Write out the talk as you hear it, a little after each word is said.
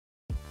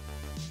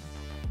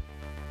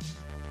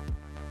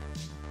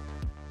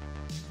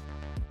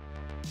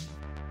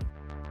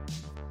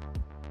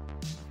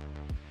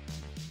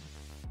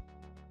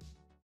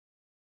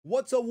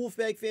What's up,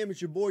 Wolfpack fam?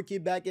 It's your boy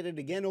Kid back at it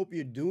again. Hope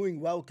you're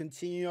doing well.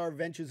 Continuing our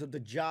adventures of the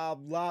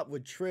job lot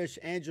with Trish,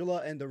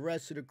 Angela, and the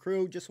rest of the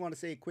crew. Just want to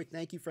say a quick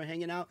thank you for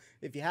hanging out.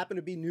 If you happen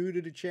to be new to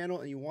the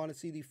channel and you want to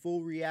see the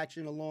full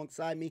reaction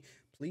alongside me,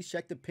 please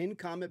check the pinned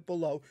comment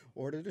below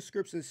or the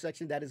description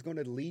section. That is going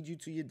to lead you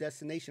to your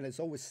destination. As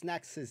always,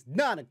 snacks is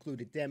not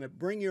included. Damn it,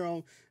 bring your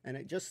own. And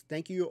I just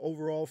thank you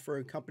overall for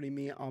accompanying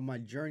me on my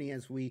journey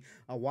as we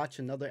watch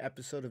another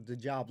episode of the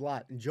job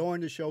lot.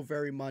 Enjoying the show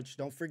very much.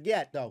 Don't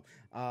forget though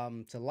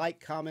to like,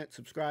 comment,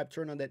 subscribe,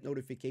 turn on that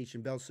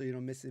notification bell so you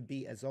don't miss a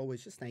beat. As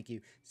always, just thank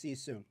you. See you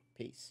soon.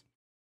 Peace.